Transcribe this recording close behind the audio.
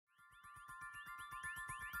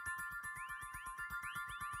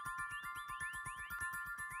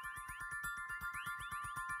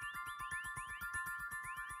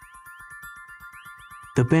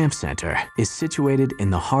The Banff Centre is situated in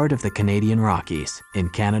the heart of the Canadian Rockies in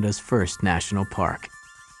Canada's first national park.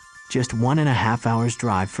 Just 1.5 hours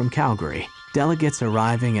drive from Calgary, delegates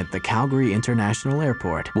arriving at the Calgary International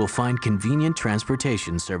Airport will find convenient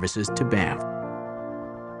transportation services to Banff.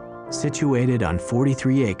 Situated on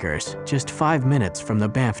 43 acres, just 5 minutes from the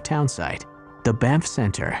Banff town site, the Banff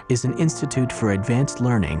Centre is an institute for advanced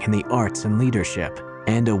learning in the arts and leadership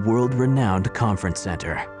and a world-renowned conference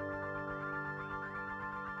center.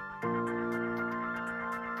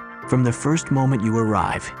 From the first moment you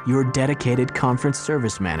arrive, your dedicated conference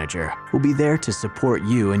service manager will be there to support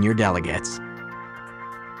you and your delegates.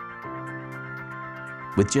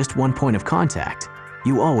 With just one point of contact,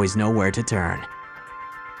 you always know where to turn.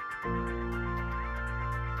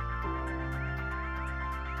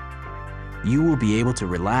 You will be able to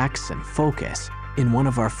relax and focus in one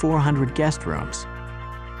of our 400 guest rooms,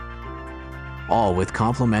 all with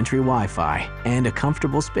complimentary Wi-Fi and a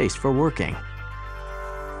comfortable space for working.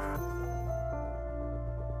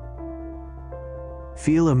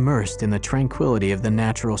 Feel immersed in the tranquility of the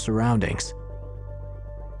natural surroundings.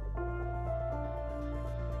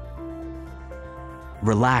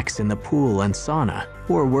 Relax in the pool and sauna,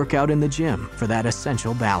 or work out in the gym for that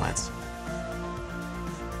essential balance.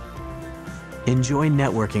 Enjoy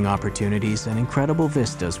networking opportunities and incredible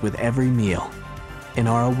vistas with every meal in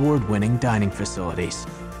our award-winning dining facilities.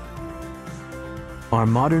 Our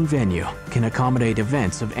modern venue can accommodate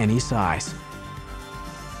events of any size.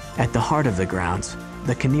 At the heart of the grounds,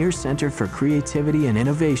 the Kinnear Center for Creativity and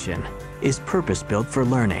Innovation is purpose-built for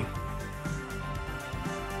learning.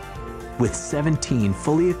 With 17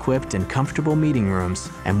 fully equipped and comfortable meeting rooms,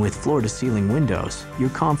 and with floor-to-ceiling windows, your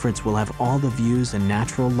conference will have all the views and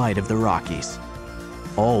natural light of the Rockies.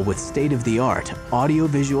 All with state-of-the-art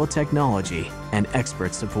audio-visual technology and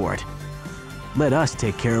expert support. Let us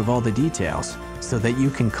take care of all the details so that you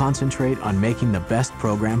can concentrate on making the best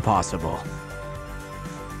program possible.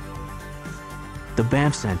 The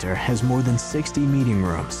Banff Centre has more than 60 meeting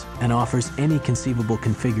rooms and offers any conceivable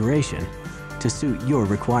configuration to suit your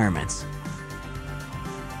requirements.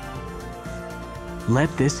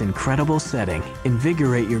 Let this incredible setting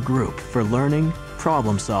invigorate your group for learning,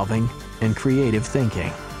 problem-solving, and creative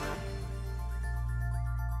thinking.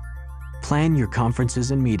 Plan your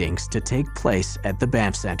conferences and meetings to take place at the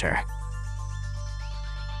Banff Centre.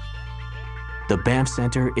 The Banff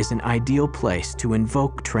Centre is an ideal place to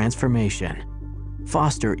invoke transformation,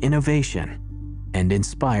 foster innovation, and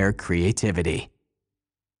inspire creativity.